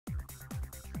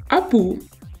Appu,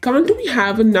 can't we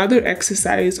have another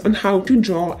exercise on how to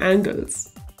draw angles?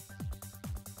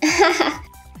 I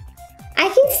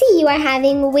can see you are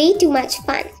having way too much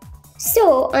fun.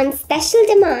 So, on special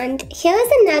demand, here's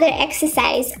another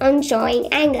exercise on drawing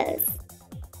angles.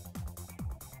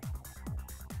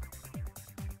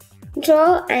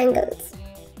 Draw angles.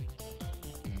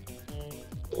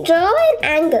 Draw an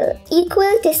angle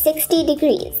equal to 60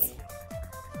 degrees.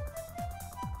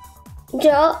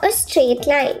 Draw a straight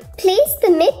line. Place the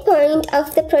midpoint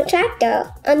of the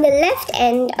protractor on the left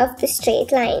end of the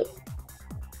straight line.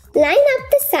 Line up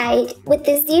the side with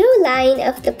the zero line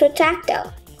of the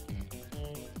protractor.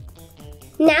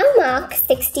 Now mark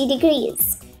 60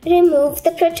 degrees. Remove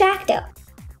the protractor.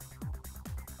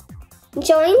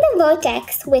 Join the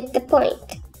vertex with the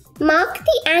point. Mark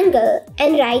the angle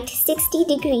and write 60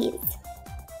 degrees.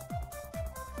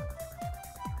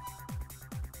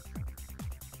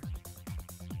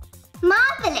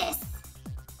 Marvelous!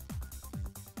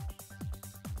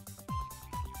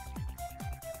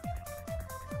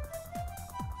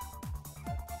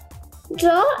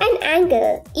 Draw an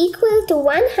angle equal to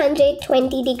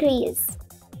 120 degrees.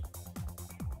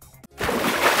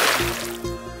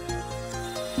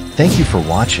 Thank you for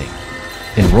watching.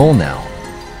 Enroll now.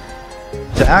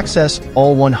 To access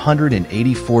all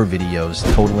 184 videos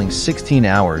totaling 16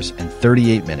 hours and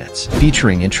 38 minutes,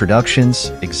 featuring introductions,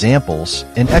 examples,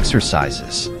 and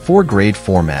exercises for grade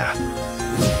 4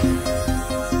 math.